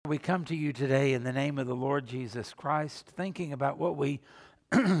we come to you today in the name of the Lord Jesus Christ, thinking about what we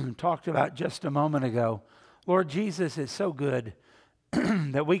talked about just a moment ago. Lord Jesus, it's so good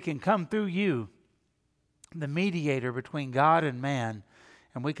that we can come through you, the mediator between God and man,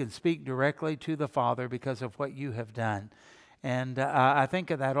 and we can speak directly to the Father because of what you have done. And I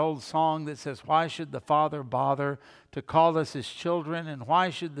think of that old song that says, why should the Father bother to call us his children? And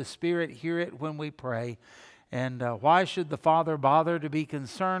why should the Spirit hear it when we pray? And why should the Father bother to be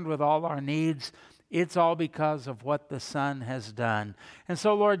concerned with all our needs? It's all because of what the Son has done. And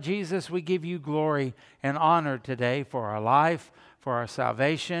so, Lord Jesus, we give you glory and honor today for our life, for our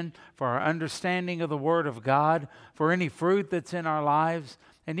salvation, for our understanding of the Word of God, for any fruit that's in our lives,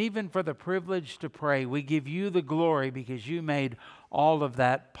 and even for the privilege to pray. We give you the glory because you made all of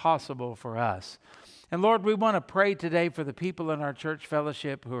that possible for us. And Lord, we want to pray today for the people in our church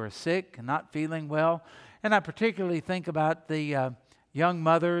fellowship who are sick and not feeling well. And I particularly think about the young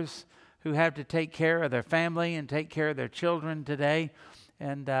mothers who have to take care of their family and take care of their children today.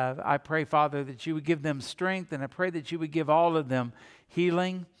 And I pray, Father, that you would give them strength, and I pray that you would give all of them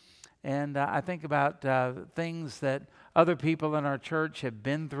healing. And I think about things that other people in our church have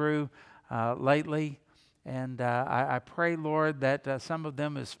been through lately. And I pray, Lord, that some of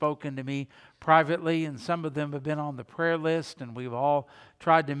them have spoken to me privately, and some of them have been on the prayer list, and we've all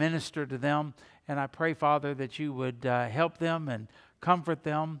tried to minister to them. And I pray, Father, that you would help them and comfort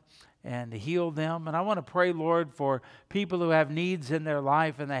them and heal them. And I want to pray, Lord, for people who have needs in their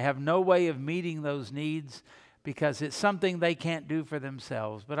life and they have no way of meeting those needs because it's something they can't do for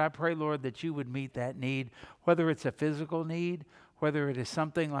themselves. But I pray, Lord, that you would meet that need, whether it's a physical need, whether it is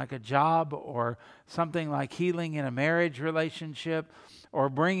something like a job or something like healing in a marriage relationship or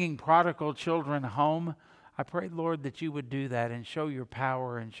bringing prodigal children home. I pray, Lord, that you would do that and show your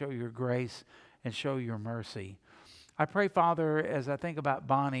power and show your grace and show your mercy. I pray, Father, as I think about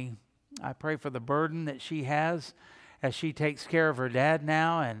Bonnie, I pray for the burden that she has as she takes care of her dad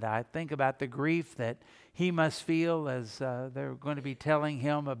now, and I think about the grief that he must feel as they're going to be telling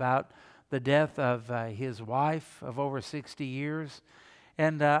him about the death of his wife of over 60 years.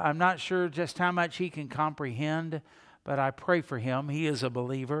 And I'm not sure just how much he can comprehend, but I pray for him. He is a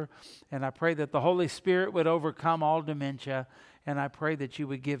believer, and I pray that the Holy Spirit would overcome all dementia, and I pray that you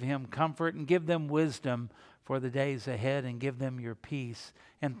would give him comfort and give them wisdom for the days ahead and give them your peace.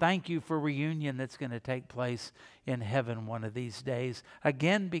 And thank you for reunion that's going to take place in heaven one of these days,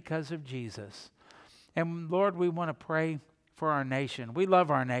 again because of Jesus. And Lord, we want to pray for our nation. We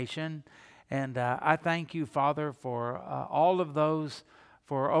love our nation, and I thank you, Father, for all of those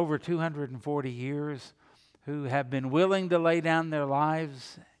for over 240 years who have been willing to lay down their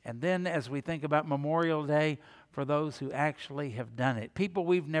lives. And then as we think about Memorial Day, for those who actually have done it. People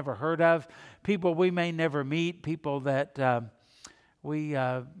we've never heard of, people we may never meet, people that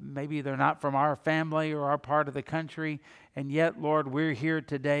maybe they're not from our family or our part of the country, and yet, Lord, we're here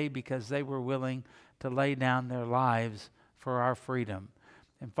today because they were willing to lay down their lives for our freedom.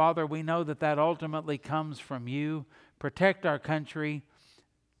 And Father, we know that that ultimately comes from you. Protect our country,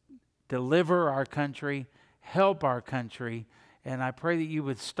 deliver our country, help our country, and I pray that you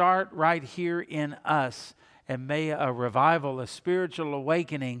would start right here in us. And may a revival, a spiritual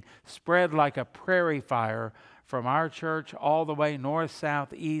awakening spread like a prairie fire from our church all the way north,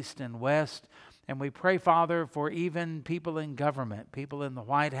 south, east, and west. And we pray, Father, for even people in government, people in the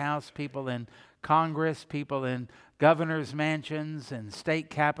White House, people in Congress, people in governors' mansions and state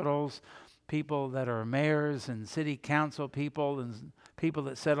capitals, people that are mayors and city council people and people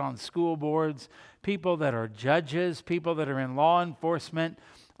that sit on school boards, people that are judges, people that are in law enforcement,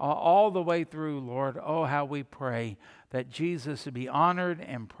 all the way through, Lord. Oh, how we pray that Jesus would be honored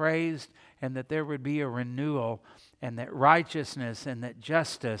and praised, and that there would be a renewal, and that righteousness and that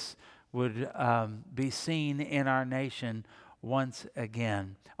justice would be seen in our nation once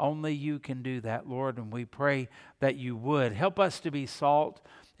again. Only you can do that, Lord, and we pray that you would. Help us to be salt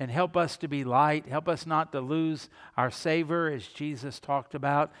and help us to be light. Help us not to lose our savor, as Jesus talked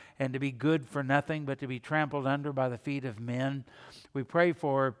about, and to be good for nothing, but to be trampled under by the feet of men. We pray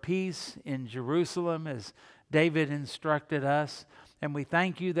for peace in Jerusalem, as David instructed us. And we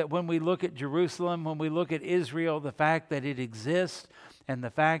thank you that when we look at Jerusalem, when we look at Israel, the fact that it exists and the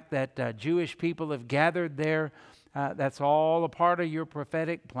fact that Jewish people have gathered there, that's all a part of your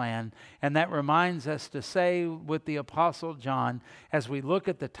prophetic plan. And that reminds us to say with the Apostle John, as we look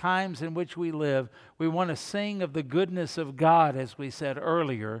at the times in which we live, we want to sing of the goodness of God, as we said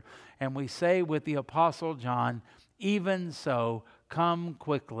earlier. And we say with the Apostle John, even so, come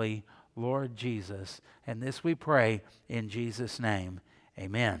quickly, Lord Jesus. And this we pray in Jesus' name.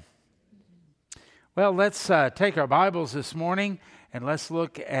 Amen. Well, let's take our Bibles this morning And let's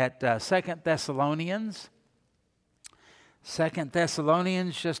look at 2 Thessalonians. 2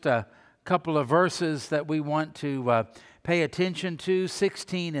 Thessalonians, just a couple of verses that we want to pay attention to,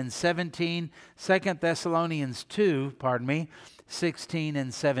 16 and 17. 2 Thessalonians 2, 16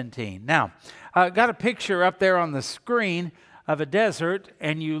 and 17. Now, got a picture up there on the screen of a desert,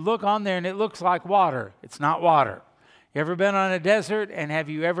 and you look on there and it looks like water. It's not water. You ever been on a desert, and have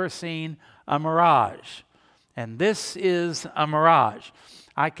you ever seen a mirage? And this is a mirage.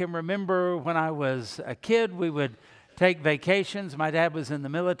 I can remember when I was a kid, we would take vacations. My dad was in the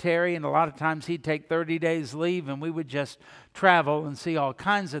military, and a lot of times he'd take 30 days leave, and we would just travel and see all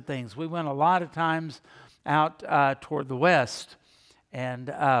kinds of things. We went a lot of times out toward the west,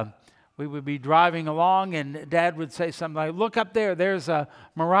 and we would be driving along, and Dad would say something like, "Look up there, there's a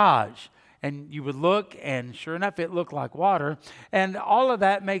mirage." And you would look, and sure enough, it looked like water. And all of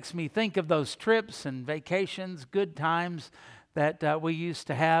that makes me think of those trips and vacations, good times that we used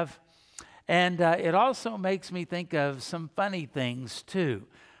to have. And it also makes me think of some funny things, too.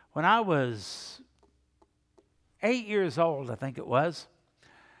 When I was 8 years old, I think it was,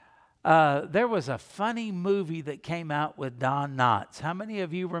 there was a funny movie that came out with Don Knotts. How many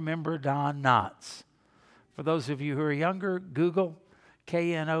of you remember Don Knotts? For those of you who are younger, Google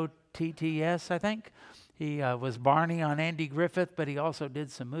Knotts, I think. He was Barney on Andy Griffith, but he also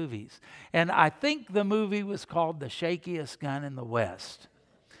did some movies. And I think the movie was called The Shakiest Gun in the West.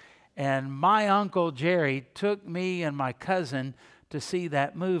 And my Uncle Jerry took me and my cousin to see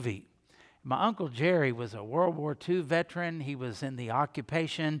that movie. My Uncle Jerry was a World War II veteran. He was in the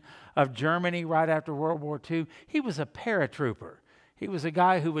occupation of Germany right after World War II. He was a paratrooper. He was a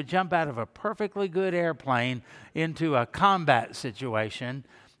guy who would jump out of a perfectly good airplane into a combat situation,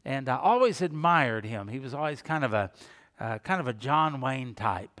 and I always admired him. He was always kind of a John Wayne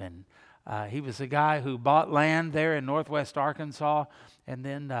type, and he was a guy who bought land there in northwest Arkansas, and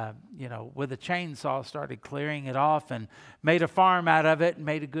then, with a chainsaw started clearing it off and made a farm out of it and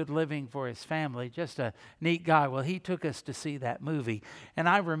made a good living for his family. Just a neat guy. Well, he took us to see that movie, and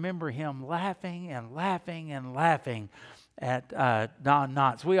I remember him laughing and laughing and laughing at Don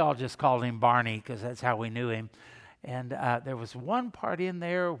Knotts. We all just called him Barney because that's how we knew him. And there was one part in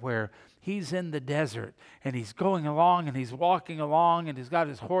there where he's in the desert, and he's going along, and he's walking along, and he's got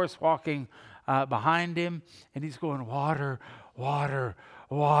his horse walking behind him, and he's going, water, water,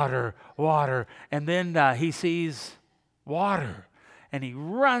 water, water. And then he sees water, and he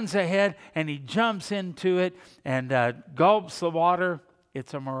runs ahead, and he jumps into it and gulps the water.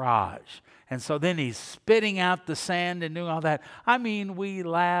 It's a mirage. And so then he's spitting out the sand and doing all that. I mean, we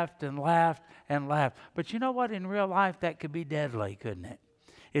laughed and laughed and laughed. But you know what? In real life, that could be deadly, couldn't it?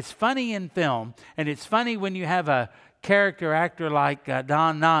 It's funny in film, and it's funny when you have a character actor like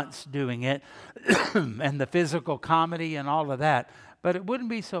Don Knotts doing it, and the physical comedy and all of that. But it wouldn't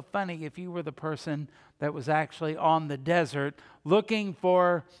be so funny if you were the person that was actually on the desert looking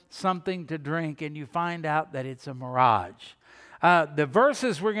for something to drink, and you find out that it's a mirage. The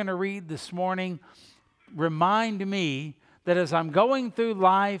verses we're going to read this morning remind me that as I'm going through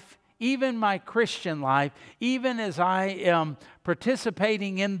life, even my Christian life, even as I am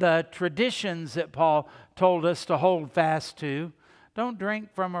participating in the traditions that Paul told us to hold fast to, don't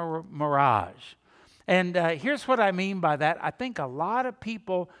drink from a mirage. And here's what I mean by that. I think a lot of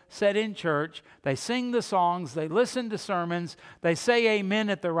people sit in church, they sing the songs, they listen to sermons, they say amen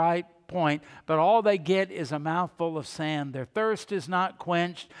at the right point, but all they get is a mouthful of sand. Their thirst is not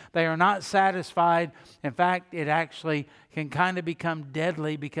quenched. They are not satisfied. In fact, it actually can kind of become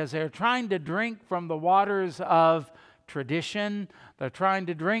deadly because they're trying to drink from the waters of tradition. They're trying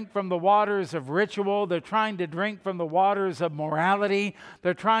to drink from the waters of ritual. They're trying to drink from the waters of morality.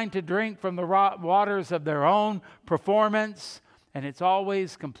 They're trying to drink from the waters of their own performance, and it's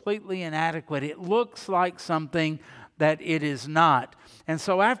always completely inadequate. It looks like something that it is not. And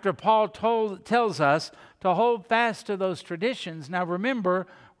so after Paul tells us to hold fast to those traditions, now remember,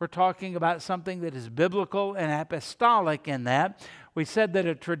 we're talking about something that is biblical and apostolic in that. We said that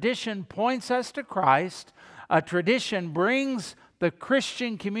a tradition points us to Christ. A tradition brings the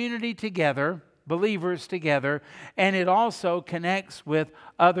Christian community together, believers together, and it also connects with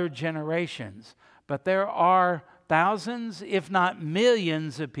other generations. But there are thousands, if not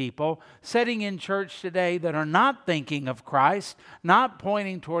millions of people sitting in church today that are not thinking of Christ, not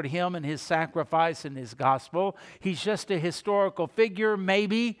pointing toward Him and His sacrifice and His gospel. He's just a historical figure,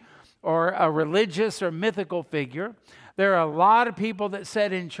 maybe, or a religious or mythical figure. There are a lot of people that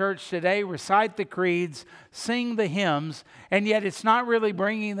sit in church today, recite the creeds, sing the hymns, and yet it's not really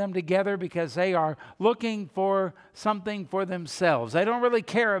bringing them together because they are looking for something for themselves. They don't really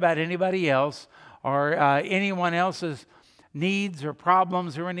care about anybody else or anyone else's needs or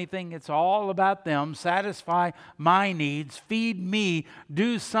problems or anything. It's all about them. Satisfy my needs, feed me,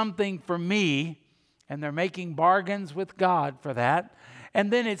 do something for me. And they're making bargains with God for that.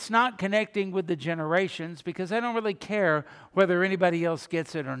 And then it's not connecting with the generations because they don't really care whether anybody else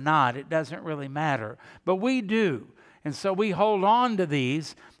gets it or not. It doesn't really matter. But we do. And so we hold on to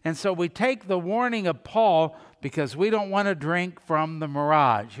these. And so we take the warning of Paul because we don't want to drink from the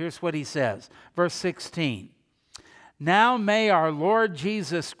mirage. Here's what he says. Verse 16. Now may our Lord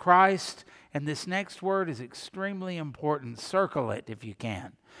Jesus Christ, and this next word is extremely important. Circle it if you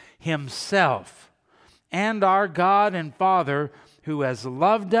can. Himself and our God and Father, who has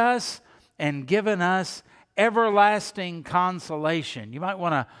loved us and given us everlasting consolation. You might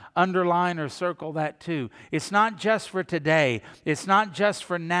want to underline or circle that too. It's not just for today. It's not just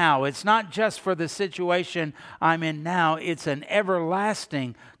for now. It's not just for the situation I'm in now. It's an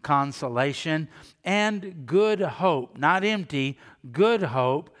everlasting consolation and good hope. Not empty, good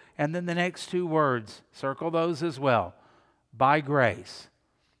hope. And then the next two words, circle those as well. By grace.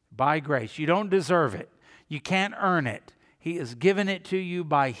 By grace. You don't deserve it. You can't earn it. He has given it to you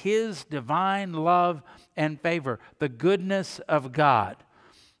by His divine love and favor, the goodness of God.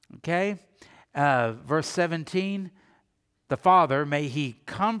 Okay? Verse 17, the Father, may He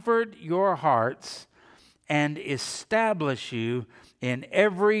comfort your hearts and establish you in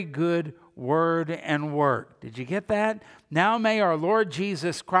every good word and work. Did you get that? Now may our Lord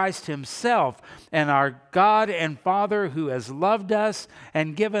Jesus Christ Himself and our God and Father, who has loved us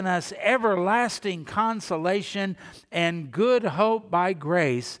and given us everlasting consolation and good hope by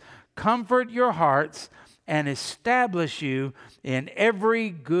grace, comfort your hearts and establish you in every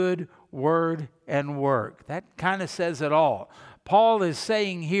good word and work. That kind of says it all. Paul is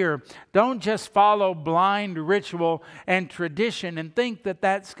saying here, don't just follow blind ritual and tradition and think that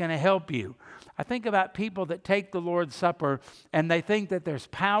that's going to help you. I think about people that take the Lord's Supper and they think that there's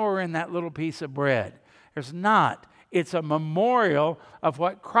power in that little piece of bread. There's not. It's a memorial of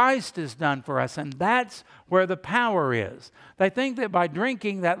what Christ has done for us, and that's where the power is. They think that by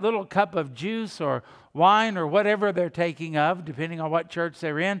drinking that little cup of juice or wine or whatever they're taking of, depending on what church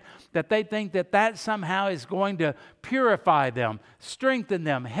they're in, that they think that that somehow is going to purify them, strengthen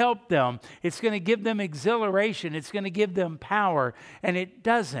them, help them. It's going to give them exhilaration. It's going to give them power, and it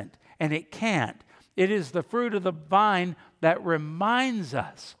doesn't, and it can't. It is the fruit of the vine that reminds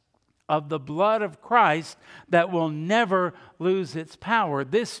us of the blood of Christ that will never lose its power.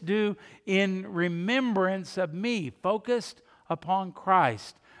 This do in remembrance of me, focused upon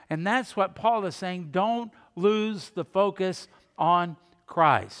Christ. And that's what Paul is saying. Don't lose the focus on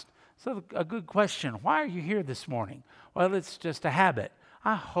Christ. So a good question. Why are you here this morning? Well, it's just a habit.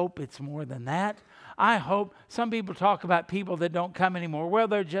 I hope it's more than that. I hope some people talk about people that don't come anymore. Well,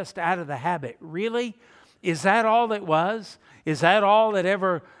 they're just out of the habit. Really? Is that all it was? Is that all it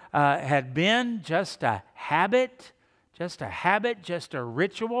ever had been? Just a habit? Just a habit? Just a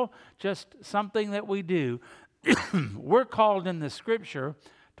ritual? Just something that we do? We're called in the Scripture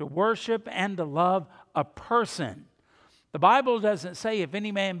to worship and to love a person. The Bible doesn't say if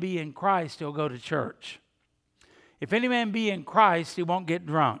any man be in Christ, he'll go to church. If any man be in Christ, he won't get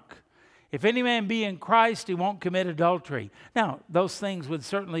drunk. If any man be in Christ, he won't commit adultery. Now, those things would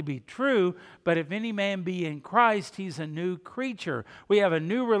certainly be true, but if any man be in Christ, he's a new creature. We have a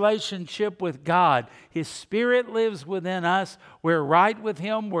new relationship with God. His Spirit lives within us. We're right with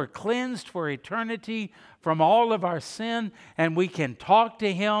Him. We're cleansed for eternity from all of our sin, and we can talk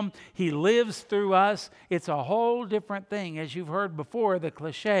to Him. He lives through us. It's a whole different thing. As you've heard before, the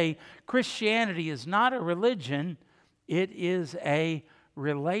cliche, Christianity is not a religion. It is a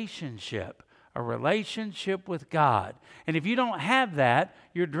relationship with God. And if you don't have that,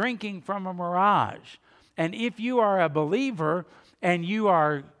 you're drinking from a mirage. And if you are a believer and you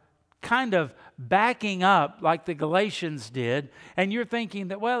are kind of backing up like the Galatians did, and you're thinking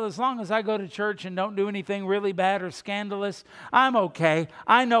that, well, as long as I go to church and don't do anything really bad or scandalous, I'm okay.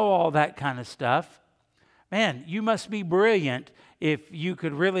 I know all that kind of stuff. Man, you must be brilliant if you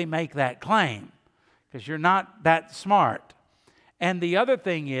could really make that claim, because you're not that smart. And the other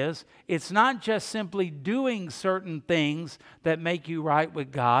thing is, it's not just simply doing certain things that make you right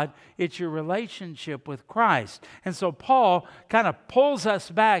with God. It's your relationship with Christ. And so Paul kind of pulls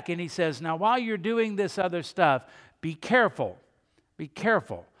us back and he says, now while you're doing this other stuff, be careful. Be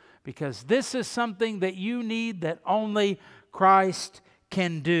careful. Because this is something that you need that only Christ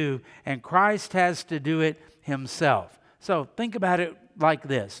can do. And Christ has to do it Himself. So think about it like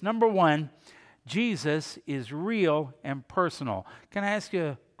this. Number one, Jesus is real and personal. Can I ask you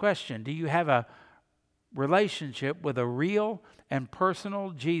a question? Do you have a relationship with a real and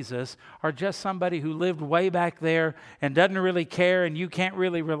personal Jesus are just somebody who lived way back there and doesn't really care and you can't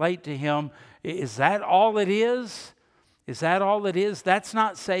really relate to him. Is that all it is? Is that all it is? That's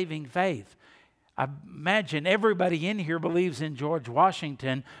not saving faith. I imagine everybody in here believes in George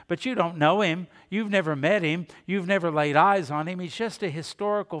Washington, but you don't know him. You've never met him. You've never laid eyes on him. He's just a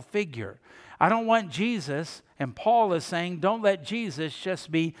historical figure. I don't want Jesus, and Paul is saying, don't let Jesus just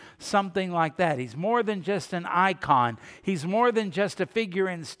be something like that. He's more than just an icon. He's more than just a figure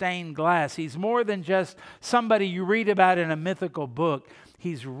in stained glass. He's more than just somebody you read about in a mythical book.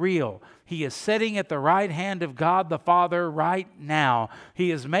 He's real. He is sitting at the right hand of God the Father right now.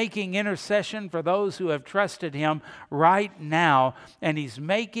 He is making intercession for those who have trusted him right now. And he's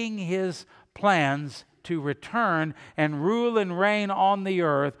making his plans to return and rule and reign on the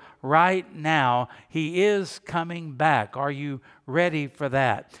earth right now. He is coming back. Are you ready for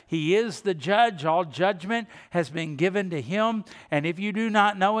that? He is the judge. All judgment has been given to him. And if you do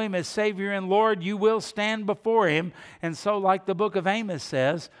not know him as Savior and Lord, you will stand before him. And so, like the book of Amos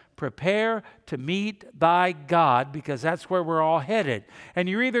says, prepare to meet thy God, because that's where we're all headed. And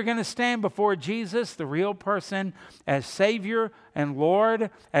you're either going to stand before Jesus, the real person, as Savior and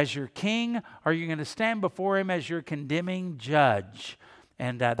Lord, as your King, or you're going to stand before him as your condemning judge.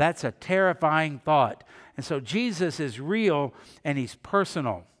 And that's a terrifying thought. And so Jesus is real and he's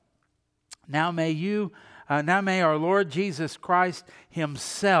personal. Now may our Lord Jesus Christ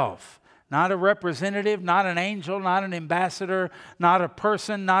himself, not a representative, not an angel, not an ambassador, not a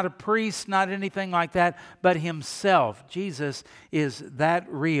person, not a priest, not anything like that, but himself. Jesus is that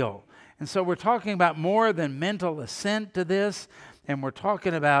real. And so we're talking about more than mental assent to this. And we're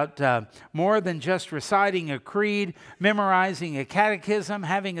talking about more than just reciting a creed, memorizing a catechism,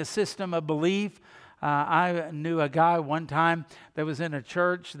 having a system of belief. I knew a guy one time that was in a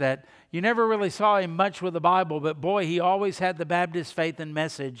church that you never really saw him much with the Bible, but boy, he always had the Baptist Faith and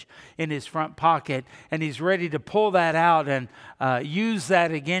Message in his front pocket, and he's ready to pull that out and use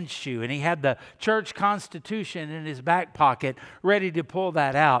that against you. And he had the church constitution in his back pocket, ready to pull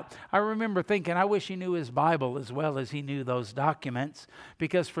that out. I remember thinking, I wish he knew his Bible as well as he knew those documents,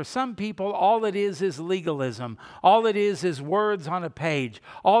 because for some people, all it is legalism. All it is words on a page.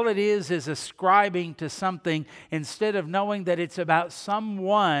 All it is ascribing to something instead of knowing that it's about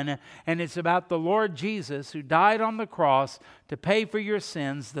someone. And it's about the Lord Jesus who died on the cross to pay for your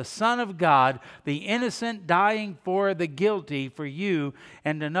sins, the Son of God, the innocent dying for the guilty for you,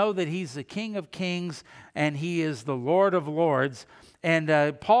 and to know that he's the King of Kings and he is the Lord of Lords.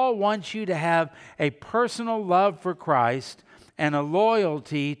 And Paul wants you to have a personal love for Christ and a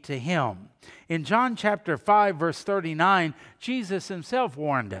loyalty to him. In John chapter 5, verse 39, Jesus himself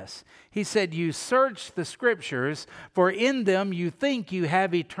warned us. He said, you search the scriptures, for in them you think you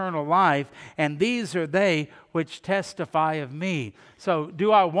have eternal life, and these are they which testify of me. So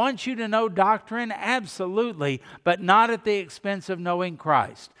do I want you to know doctrine? Absolutely, but not at the expense of knowing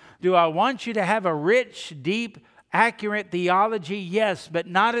Christ. Do I want you to have a rich, deep, accurate theology? Yes, but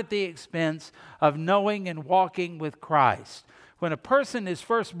not at the expense of knowing and walking with Christ. When a person is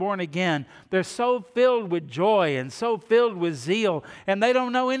first born again, they're so filled with joy and so filled with zeal, and they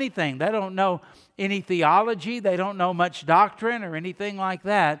don't know anything. They don't know any theology. They don't know much doctrine or anything like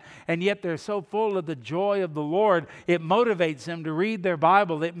that, and yet they're so full of the joy of the Lord, it motivates them to read their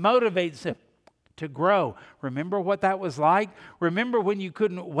Bible. It motivates them to grow. Remember what that was like? Remember when you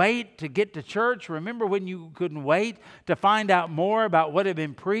couldn't wait to get to church? Remember when you couldn't wait to find out more about what had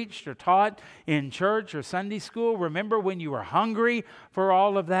been preached or taught in church or Sunday school? Remember when you were hungry for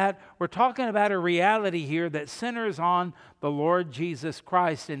all of that? We're talking about a reality here that centers on the Lord Jesus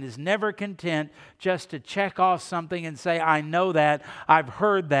Christ and is never content just to check off something and say, I know that, I've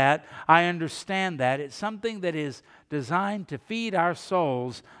heard that, I understand that. It's something that is designed to feed our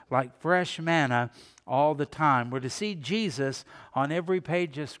souls like fresh manna all the time. We're to see Jesus on every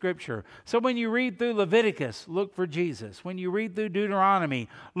page of Scripture. So when you read through Leviticus, look for Jesus. When you read through Deuteronomy,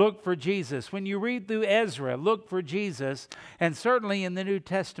 look for Jesus. When you read through Ezra, look for Jesus. And certainly in the New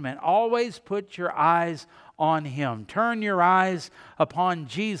Testament, always put your eyes on him. Turn your eyes upon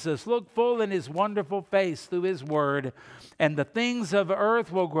Jesus. Look full in his wonderful face through his word, and the things of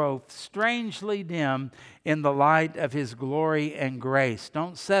earth will grow strangely dim in the light of his glory and grace.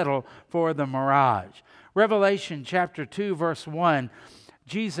 Don't settle for the mirage. Revelation chapter 2, verse 1,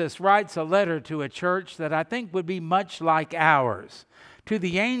 Jesus writes a letter to a church that I think would be much like ours. To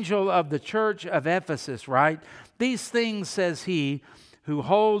the angel of the church of Ephesus, right? These things says he, who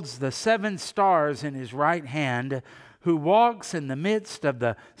holds the 7 stars in his right hand, who walks in the midst of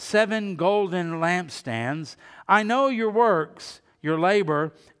the 7 golden lampstands. I know your works, your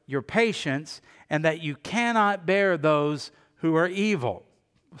labor, your patience, and that you cannot bear those who are evil.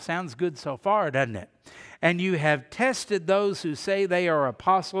 Sounds good so far, doesn't it? And you have tested those who say they are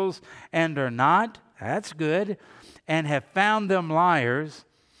apostles and are not. That's good. And have found them liars.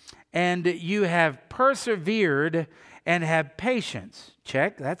 And you have persevered and have patience.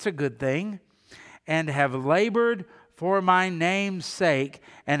 Check, that's a good thing. And have labored for my name's sake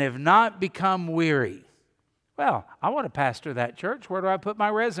and have not become weary. Well, I want to pastor that church. Where do I put my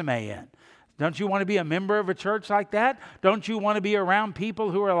resume in? Don't you want to be a member of a church like that? Don't you want to be around people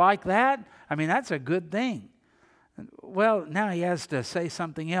who are like that? I mean, that's a good thing. Well, now he has to say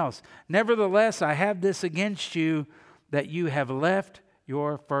something else. Nevertheless, I have this against you, that you have left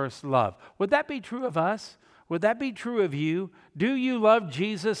your first love. Would that be true of us? Would that be true of you? Do you love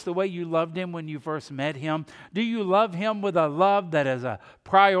Jesus the way you loved him when you first met him? Do you love him with a love that is a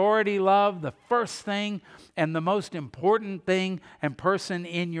priority love, the first thing and the most important thing and person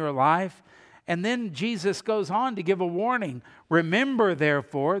in your life? And then Jesus goes on to give a warning. Remember,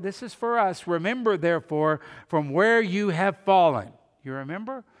 therefore, this is for us, remember, therefore, from where you have fallen. You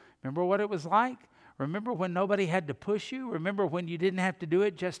remember? Remember what it was like? Remember when nobody had to push you? Remember when you didn't have to do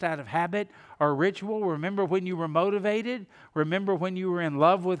it just out of habit or ritual? Remember when you were motivated? Remember when you were in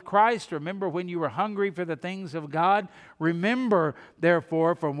love with Christ? Remember when you were hungry for the things of God? Remember,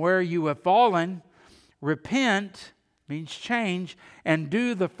 therefore, from where you have fallen, repent, means change, and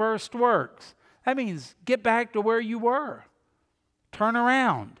do the first works. That means get back to where you were. Turn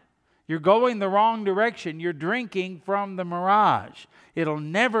around. You're going the wrong direction. You're drinking from the mirage. It'll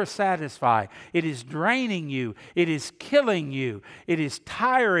never satisfy. It is draining you. It is killing you. It is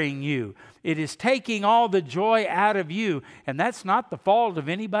tiring you. It is taking all the joy out of you. And that's not the fault of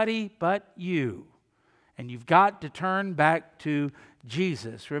anybody but you. And you've got to turn back to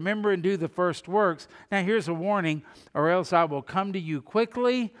Jesus. Remember and do the first works. Now here's a warning, or else I will come to you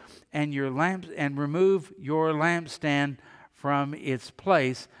quickly and remove your lampstand from its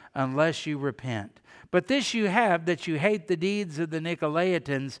place unless you repent. But this you have, that you hate the deeds of the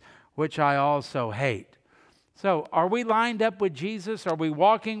Nicolaitans, which I also hate. So are we lined up with Jesus? Are we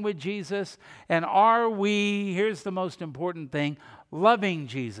walking with Jesus? And are we, here's the most important thing, loving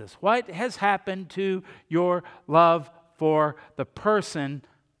Jesus? What has happened to your love for the person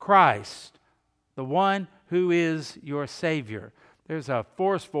Christ, the one who is your Savior? There's a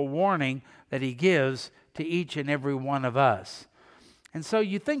forceful warning that he gives to each and every one of us. And so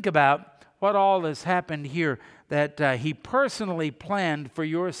you think about what all has happened here, that he personally planned for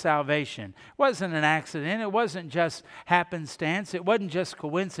your salvation. It wasn't an accident. It wasn't just happenstance. It wasn't just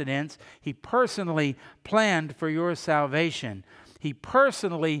coincidence. He personally planned for your salvation. He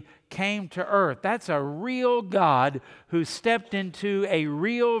personally came to earth. That's a real God who stepped into a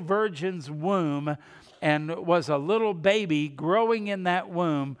real virgin's womb and was a little baby growing in that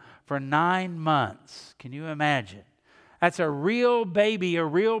womb for 9 months. Can you imagine? That's a real baby, a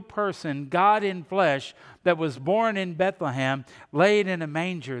real person, God in flesh, that was born in Bethlehem, laid in a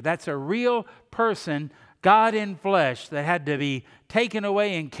manger. That's a real person, God in flesh, that had to be taken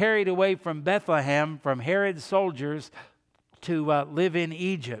away and carried away from Bethlehem, from Herod's soldiers, to live in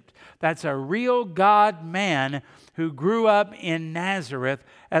Egypt. That's a real God-man who grew up in Nazareth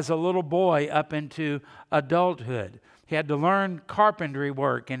as a little boy up into adulthood. He had to learn carpentry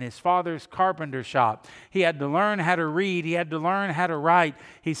work in his father's carpenter shop. He had to learn how to read. He had to learn how to write.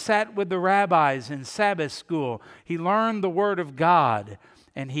 He sat with the rabbis in Sabbath school. He learned the Word of God,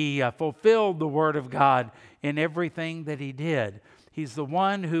 and he fulfilled the Word of God in everything that he did. He's the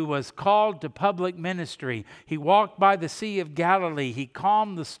one who was called to public ministry. He walked by the Sea of Galilee. He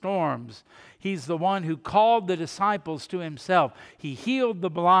calmed the storms. He's the one who called the disciples to himself. He healed the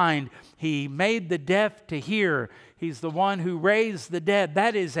blind. He made the deaf to hear. He's the one who raised the dead.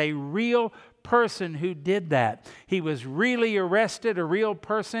 That is a real person who did that. He was really arrested, a real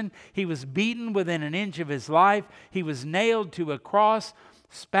person. He was beaten within an inch of his life. He was nailed to a cross,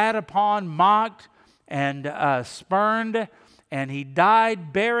 spat upon, mocked, and spurned. And he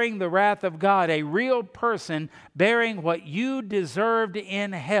died bearing the wrath of God, a real person bearing what you deserved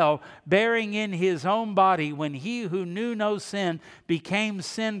in hell, bearing in his own body when he who knew no sin became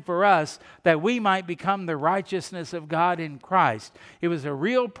sin for us, that we might become the righteousness of God in Christ. It was a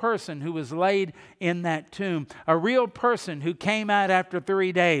real person who was laid in that tomb, a real person who came out after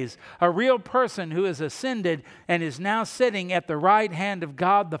 3 days, a real person who has ascended and is now sitting at the right hand of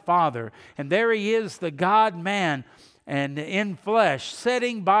God the Father. And there he is, the God-man, and in flesh,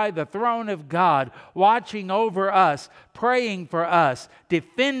 sitting by the throne of God, watching over us, praying for us,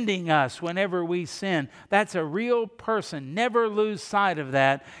 defending us whenever we sin. That's a real person. Never lose sight of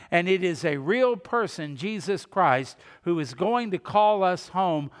that. And it is a real person, Jesus Christ, who is going to call us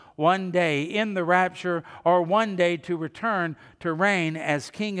home one day in the rapture, or one day to return to reign as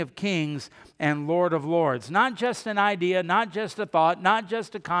King of Kings and Lord of Lords. Not just an idea, not just a thought, not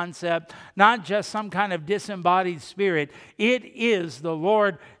just a concept, not just some kind of disembodied spirit. It is the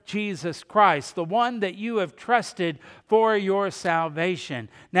Lord Jesus Christ, the one that you have trusted for your salvation.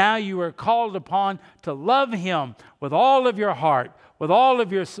 Now you are called upon to love Him with all of your heart, with all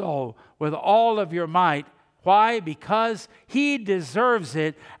of your soul, with all of your might. Why? Because He deserves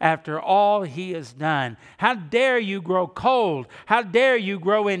it after all He has done. How dare you grow cold? How dare you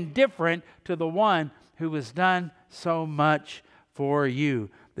grow indifferent to the one who has done so much for you?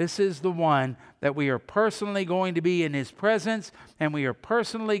 This is the one that we are personally going to be in His presence, and we are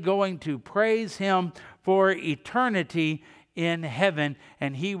personally going to praise Him for eternity in heaven,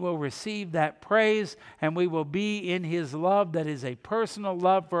 and He will receive that praise, and we will be in His love that is a personal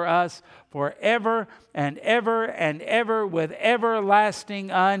love for us forever and ever and ever, with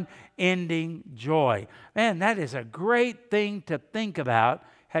everlasting, unending joy. Man, that is a great thing to think about.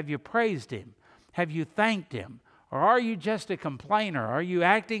 Have you praised Him? Have you thanked Him? Or are you just a complainer? Are you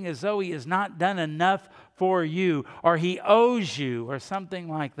acting as though He has not done enough for you, or He owes you, or something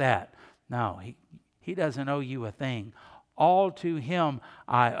like that? No, He doesn't owe you a thing. All to Him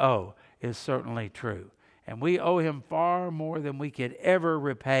I owe is certainly true. And we owe Him far more than we could ever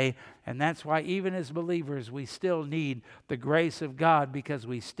repay. And that's why even as believers, we still need the grace of God, because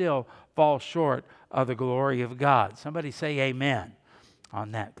we still fall short of the glory of God. Somebody say amen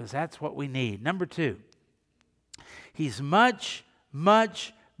on that, because that's what we need. Number 2, He's much,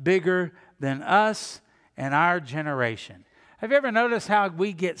 much bigger than us and our generation. Have you ever noticed how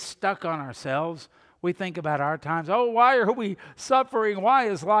we get stuck on ourselves? We think about our times. Oh, why are we suffering? Why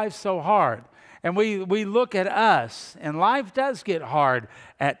is life so hard? And we look at us, and life does get hard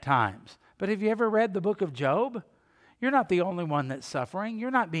at times. But have you ever read the book of Job? You're not the only one that's suffering. You're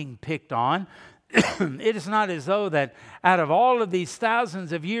not being picked on. It is not as though that out of all of these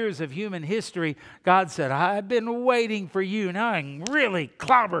thousands of years of human history, God said, I've been waiting for you. Now I can really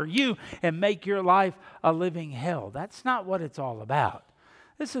clobber you and make your life a living hell. That's not what it's all about.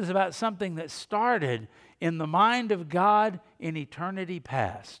 This is about something that started in the mind of God in eternity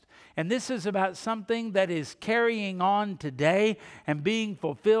past. And this is about something that is carrying on today and being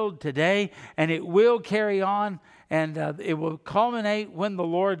fulfilled today. And it will carry on, and it will culminate when the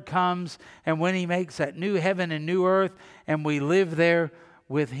Lord comes and when He makes that new heaven and new earth and we live there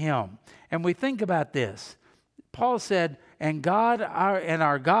with Him. And we think about this. Paul said, and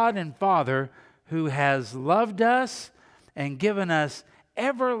our God and Father, who has loved us and given us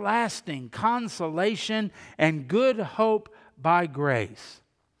everlasting consolation and good hope by grace.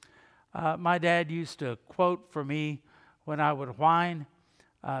 My dad used to quote for me when I would whine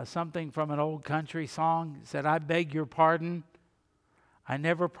something from an old country song. He said, I beg your pardon, I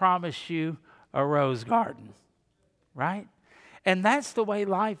never promised you a rose garden. Right? And that's the way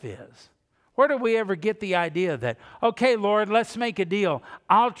life is. Where do we ever get the idea that, okay, Lord, let's make a deal.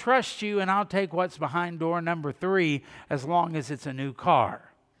 I'll trust you and I'll take what's behind door number 3 as long as it's a new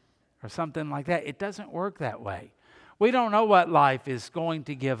car or something like that? It doesn't work that way. We don't know what life is going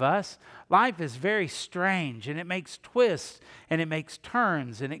to give us. Life is very strange, and it makes twists and it makes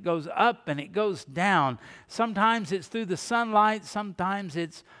turns, and it goes up and it goes down. Sometimes it's through the sunlight, sometimes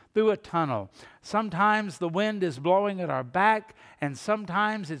it's through a tunnel. Sometimes the wind is blowing at our back, and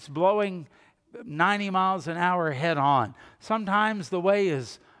sometimes it's blowing 90 miles an hour head on. Sometimes the way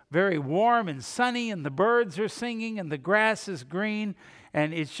is very warm and sunny, and the birds are singing and the grass is green,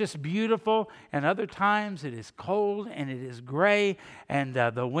 and it's just beautiful. And other times it is cold and it is gray, and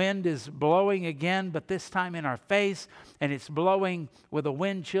the wind is blowing again, but this time in our face, and it's blowing with a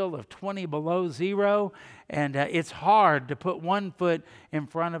wind chill of 20 below zero, and it's hard to put one foot in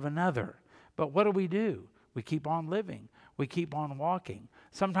front of another. But what do? We keep on living. We keep on walking.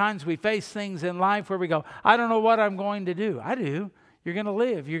 Sometimes we face things in life where we go, I don't know what I'm going to do. I do. You're going to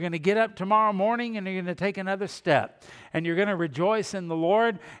live. You're going to get up tomorrow morning and you're going to take another step. And you're going to rejoice in the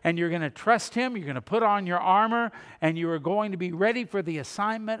Lord, and you're going to trust Him. You're going to put on your armor, and you are going to be ready for the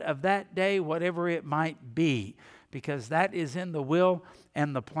assignment of that day, whatever it might be, because that is in the will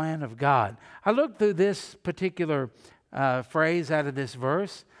and the plan of God. I looked through this particular phrase out of this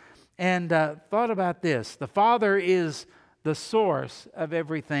verse and thought about this. The Father is the source of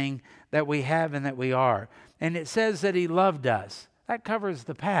everything that we have and that we are. And it says that He loved us. That covers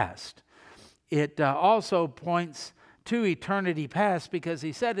the past. It also points to eternity past, because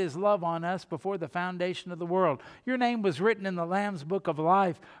he set his love on us before the foundation of the world. Your name was written in the Lamb's book of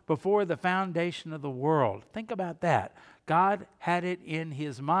life before the foundation of the world. Think about that. God had it in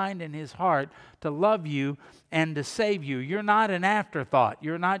his mind and his heart to love you and to save you. You're not an afterthought.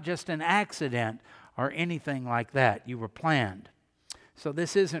 You're not just an accident or anything like that. You were planned. So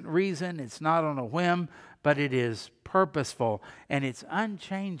this isn't reason. It's not on a whim, but it is purposeful and it's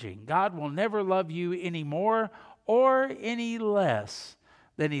unchanging. God will never love you any more or any less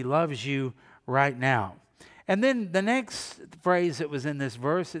than he loves you right now. And then the next phrase that was in this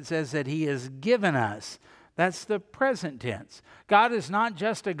verse, it says that he has given us. That's the present tense. God is not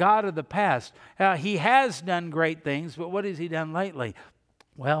just a God of the past. He has done great things, but what has he done lately?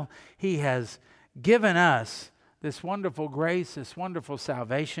 Well, he has given us this wonderful grace, this wonderful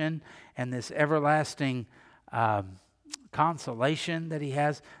salvation, and this everlasting consolation that he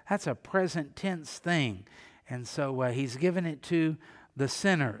has. That's a present tense thing. And so he's given it to the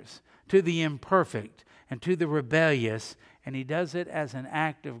sinners, to the imperfect, and to the rebellious. And he does it as an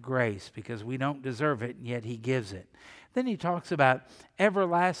act of grace because we don't deserve it, and yet he gives it. Then he talks about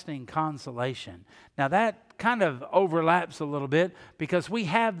everlasting consolation. Now that kind of overlaps a little bit because we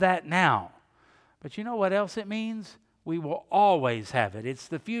have that now. But you know what else it means? We will always have it. It's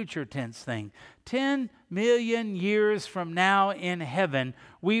the future tense thing. 10 million years from now in heaven,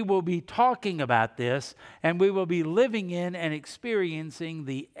 we will be talking about this, and we will be living in and experiencing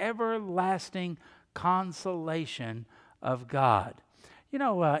the everlasting consolation of God. You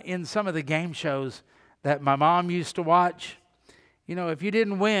know, in some of the game shows that my mom used to watch, you know, if you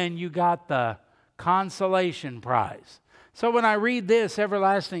didn't win, you got the consolation prize. So when I read this,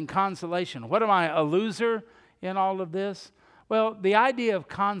 everlasting consolation, what am I, a loser in all of this? Well, the idea of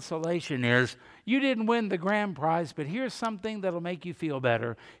consolation is you didn't win the grand prize, but here's something that'll make you feel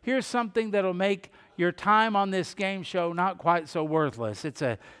better. Here's something that'll make your time on this game show not quite so worthless. It's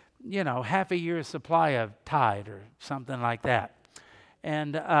a, half a year's supply of Tide or something like that.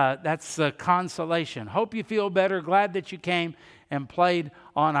 And that's the consolation. Hope you feel better. Glad that you came and played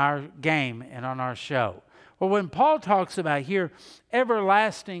on our game and on our show. Well, when Paul talks about here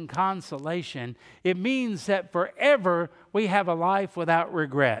everlasting consolation, it means that forever we have a life without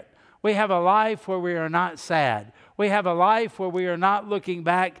regret. We have a life where we are not sad. We have a life where we are not looking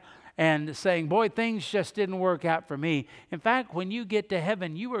back and saying, boy, things just didn't work out for me. In fact, when you get to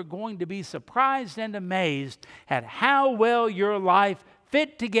heaven, you are going to be surprised and amazed at how well your life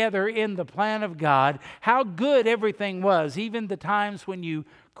fit together in the plan of God, how good everything was, even the times when you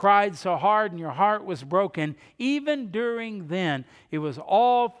cried so hard and your heart was broken. Even during then, it was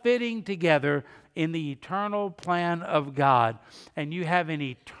all fitting together in the eternal plan of God. And you have an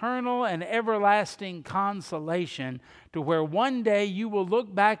eternal and everlasting consolation to where one day you will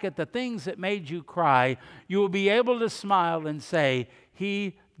look back at the things that made you cry. You will be able to smile and say,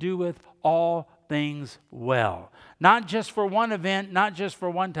 He doeth all things well. Not just for one event, not just for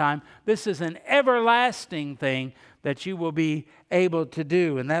one time. This is an everlasting thing that you will be able to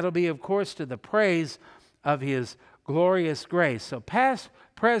do. And that'll be, of course, to the praise of His glorious grace. So past,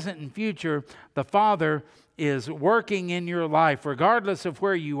 present, and future, the Father is working in your life. Regardless of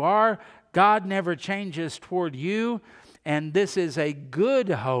where you are, God never changes toward you. And this is a good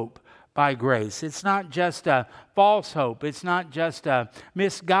hope by grace. It's not just a false hope. It's not just a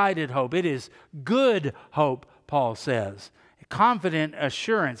misguided hope. It is good hope, Paul says. Confident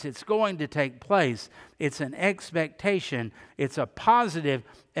assurance. It's going to take place. It's an expectation. It's a positive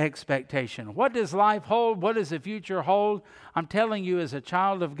expectation. What does life hold? What does the future hold? I'm telling you, as a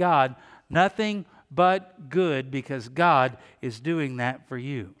child of God, nothing but good, because God is doing that for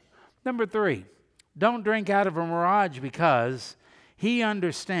you. Number 3, don't drink out of a mirage, because He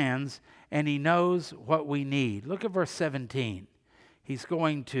understands and He knows what we need. Look at verse 17. He's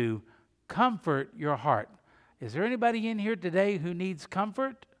going to comfort your heart. Is there anybody in here today who needs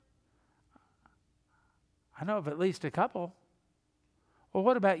comfort? I know of at least a couple. Well,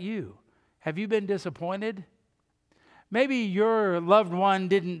 what about you? Have you been disappointed? Maybe your loved one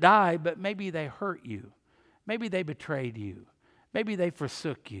didn't die, but maybe they hurt you. Maybe they betrayed you. Maybe they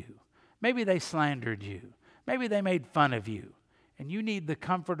forsook you. Maybe they slandered you. Maybe they made fun of you. And you need the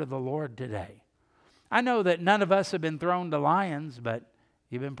comfort of the Lord today. I know that none of us have been thrown to lions, but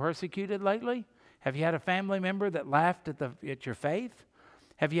you've been persecuted lately? Have you had a family member that laughed at your faith?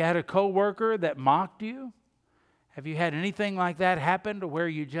 Have you had a coworker that mocked you? Have you had anything like that happen to where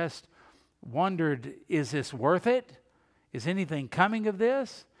you just wondered, is this worth it? Is anything coming of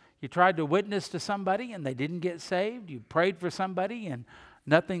this? You tried to witness to somebody and they didn't get saved. You prayed for somebody and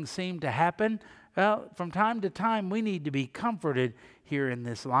nothing seemed to happen. Well, from time to time, we need to be comforted here in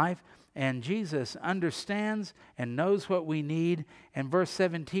this life. And Jesus understands and knows what we need. And verse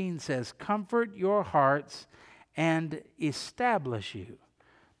 17 says, comfort your hearts and establish you.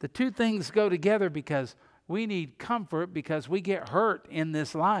 The two things go together because we need comfort because we get hurt in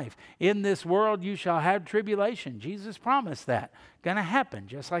this life. In this world you shall have tribulation. Jesus promised that. Going to happen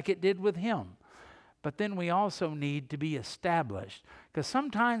just like it did with him. But then we also need to be established. Because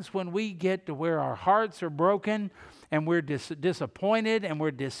sometimes when we get to where our hearts are broken and we're disappointed and we're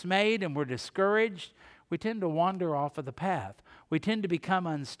dismayed and we're discouraged, we tend to wander off of the path. We tend to become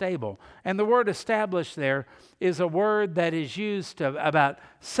unstable. And the word established there is a word that is used about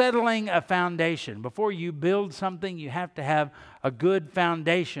settling a foundation. Before you build something, you have to have a good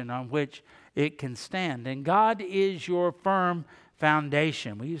foundation on which it can stand. And God is your firm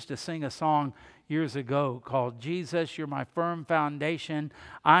foundation. We used to sing a song years ago called Jesus, You're My Firm Foundation.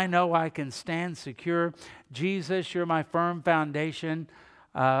 I know I can stand secure. Jesus, You're my firm foundation.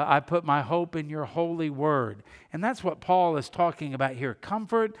 I put my hope in your holy word. And that's what Paul is talking about here.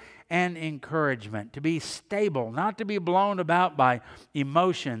 Comfort and encouragement. To be stable, not to be blown about by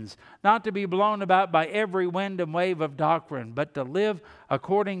emotions, not to be blown about by every wind and wave of doctrine, but to live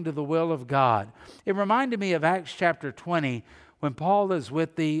according to the will of God. It reminded me of Acts chapter 20 when Paul is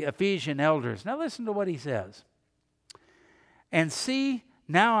with the Ephesian elders. Now listen to what he says. And see,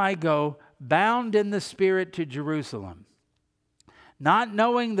 now I go bound in the Spirit to Jerusalem, not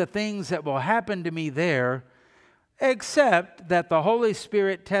knowing the things that will happen to me there, except that the Holy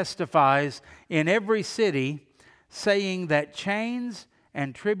Spirit testifies in every city, saying that chains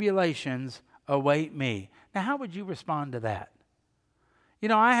and tribulations await me. Now, how would you respond to that? You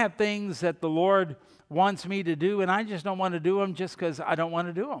know, I have things that the Lord wants me to do, and I just don't want to do them just because I don't want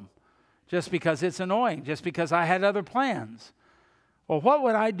to do them, just because it's annoying, just because I had other plans. Well, what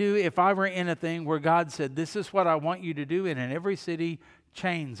would I do if I were in a thing where God said, this is what I want you to do, and in every city,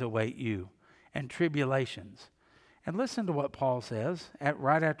 chains await you and tribulations? And listen to what Paul says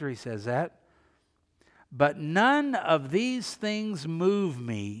right after he says that. But none of these things move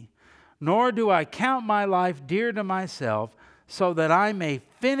me, nor do I count my life dear to myself, so that I may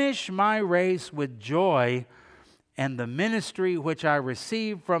finish my race with joy and the ministry which I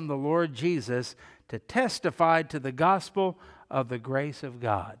received from the Lord Jesus to testify to the gospel of the grace of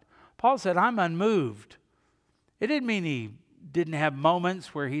God. Paul said, I'm unmoved. It didn't mean he didn't have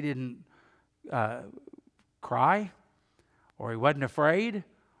moments where he didn't cry, or he wasn't afraid,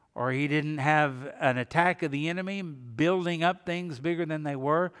 or he didn't have an attack of the enemy building up things bigger than they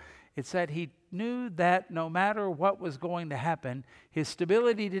were. It's that he knew that no matter what was going to happen, his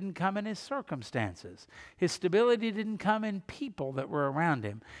stability didn't come in his circumstances. His stability didn't come in people that were around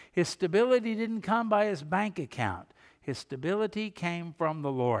him. His stability didn't come by his bank account. His stability came from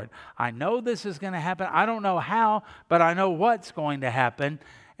the Lord. I know this is going to happen. I don't know how, but I know what's going to happen.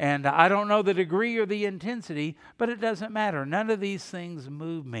 And I don't know the degree or the intensity, but it doesn't matter. None of these things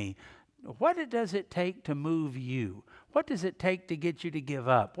move me. What does it take to move you? What does it take to get you to give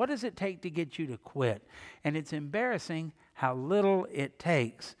up? What does it take to get you to quit? And it's embarrassing how little it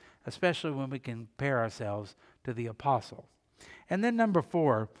takes, especially when we compare ourselves to the apostle. And then number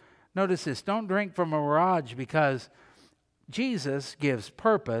 4, notice this, don't drink from a mirage, because Jesus gives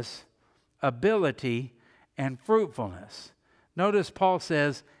purpose, ability, and fruitfulness. Notice Paul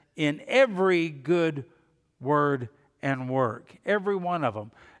says, in every good word and work, every one of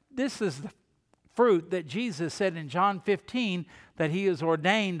them. This is the fruit that Jesus said in John 15 that he is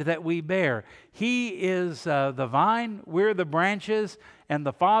ordained that we bear. He is the vine, we're the branches, and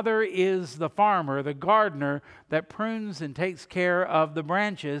the Father is the farmer, the gardener that prunes and takes care of the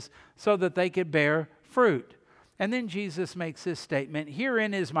branches so that they could bear fruit. And then Jesus makes this statement,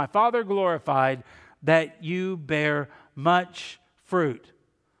 herein is my Father glorified, that you bear much fruit.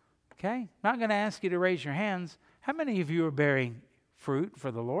 Okay? I'm not going to ask you to raise your hands. How many of you are bearing fruit for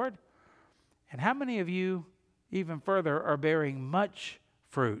the Lord? And how many of you, even further, are bearing much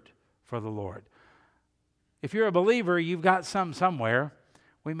fruit for the Lord? If you're a believer, you've got some somewhere.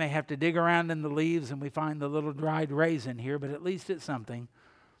 We may have to dig around in the leaves and we find the little dried raisin here, but at least it's something.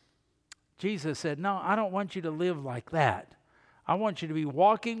 Jesus said, no, I don't want you to live like that. I want you to be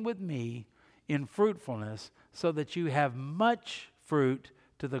walking with me in fruitfulness so that you have much fruit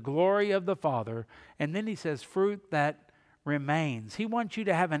to the glory of the Father. And then he says fruit that remains. He wants you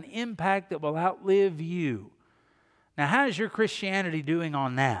to have an impact that will outlive you. Now, how is your Christianity doing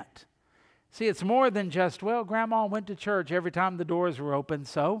on that? See, it's more than just, well, Grandma went to church every time the doors were open,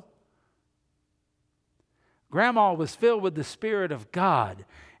 so. Grandma was filled with the Spirit of God,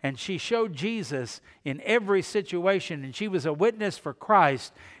 and she showed Jesus in every situation, and she was a witness for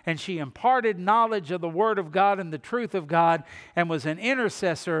Christ, and she imparted knowledge of the Word of God and the truth of God, and was an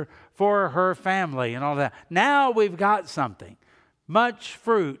intercessor for her family and all that. Now we've got something, much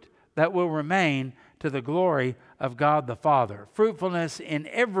fruit that will remain to the glory of God the Father. Fruitfulness in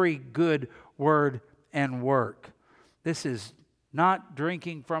every good word and work. This is not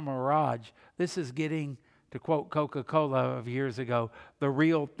drinking from a mirage. This is getting, to quote Coca-Cola of years ago, the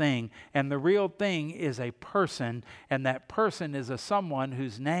real thing. And the real thing is a person, and that person is a someone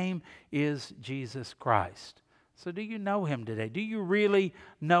whose name is Jesus Christ. So do you know Him today? Do you really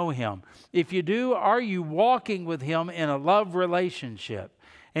know Him? If you do, are you walking with Him in a love relationship?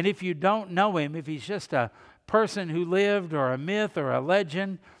 And if you don't know Him, if He's just a person who lived or a myth or a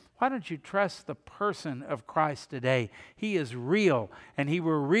legend, why don't you trust the person of Christ today? He is real, and He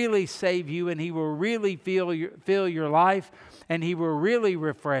will really save you, and He will really fill your life, and He will really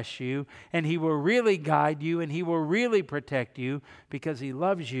refresh you, and He will really guide you, and He will really protect you, because He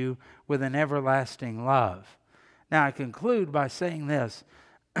loves you with an everlasting love. Now, I conclude by saying this.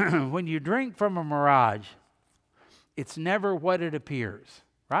 When you drink from a mirage, it's never what it appears,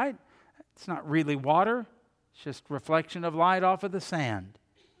 right? It's not really water. It's just reflection of light off of the sand.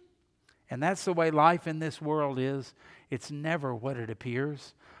 And that's the way life in this world is. It's never what it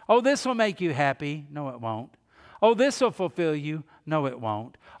appears. Oh, this will make you happy. No, it won't. Oh, this will fulfill you. No, it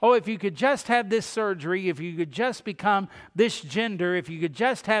won't. Oh, if you could just have this surgery, if you could just become this gender, if you could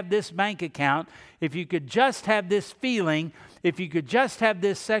just have this bank account, if you could just have this feeling, if you could just have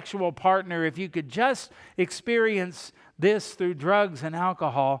this sexual partner, if you could just experience this through drugs and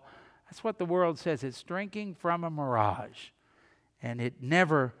alcohol, that's what the world says. It's drinking from a mirage. And it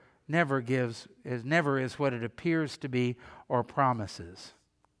never is what it appears to be or promises.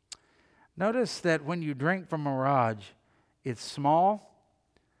 Notice that when you drink from a mirage, it's small,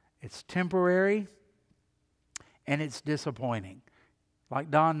 it's temporary, and it's disappointing. Like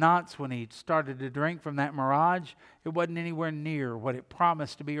Don Knotts, when he started to drink from that mirage, it wasn't anywhere near what it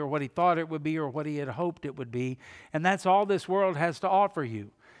promised to be or what he thought it would be or what he had hoped it would be. And that's all this world has to offer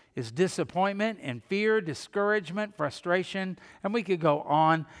you, is disappointment and fear, discouragement, frustration, and we could go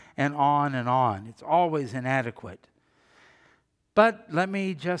on and on and on. It's always inadequate. But let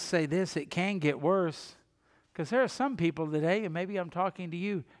me just say this, it can get worse, because there are some people today, and maybe I'm talking to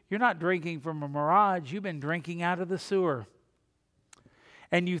you, you're not drinking from a mirage, you've been drinking out of the sewer.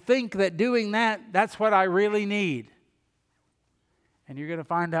 And you think that doing that, that's what I really need. And you're going to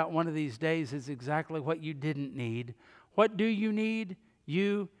find out one of these days is exactly what you didn't need. What do you need?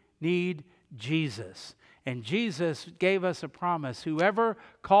 You need Jesus. And Jesus gave us a promise. Whoever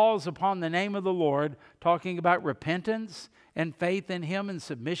calls upon the name of the Lord, talking about repentance and faith in Him and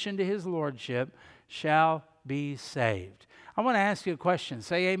submission to His Lordship, shall be saved. I want to ask you a question.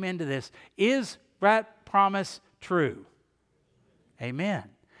 Say amen to this. Is that promise true? Amen.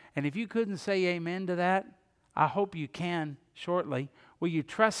 And if you couldn't say amen to that, I hope you can shortly. Will you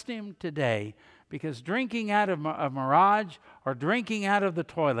trust Him today? Because drinking out of a mirage or drinking out of the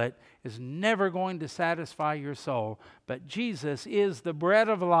toilet is never going to satisfy your soul. But Jesus is the bread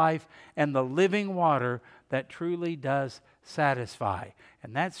of life and the living water that truly does satisfy.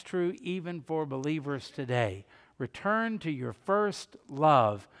 And that's true even for believers today. Return to your first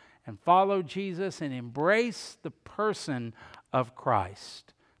love and follow Jesus and embrace the person of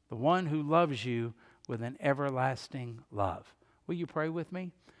Christ, the one who loves you with an everlasting love. Will you pray with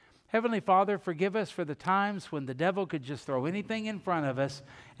me? Heavenly Father, forgive us for the times when the devil could just throw anything in front of us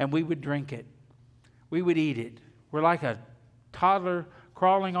and we would drink it. We would eat it. We're like a toddler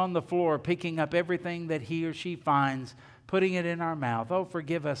crawling on the floor, picking up everything that he or she finds, putting it in our mouth. Oh,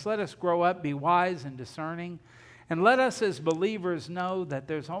 forgive us. Let us grow up, be wise and discerning. And let us as believers know that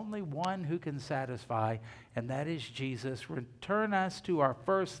there's only one who can satisfy, and that is Jesus. Return us to our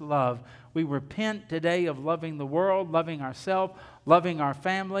first love. We repent today of loving the world, loving ourselves, loving our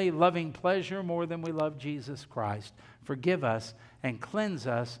family, loving pleasure more than we love Jesus Christ. Forgive us and cleanse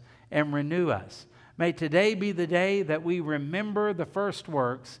us and renew us. May today be the day that we remember the first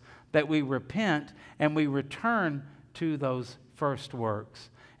works, that we repent and we return to those first works.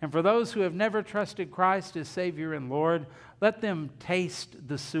 And for those who have never trusted Christ as Savior and Lord, let them taste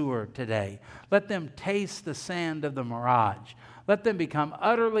the sewer today. Let them taste the sand of the mirage. Let them become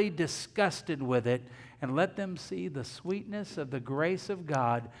utterly disgusted with it, and let them see the sweetness of the grace of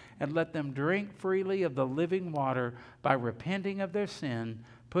God, and let them drink freely of the living water by repenting of their sin,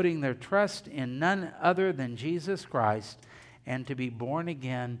 putting their trust in none other than Jesus Christ, and to be born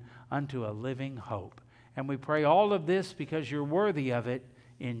again unto a living hope. And we pray all of this because you're worthy of it,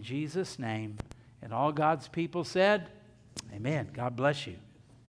 in Jesus' name. And all God's people said, amen. God bless you.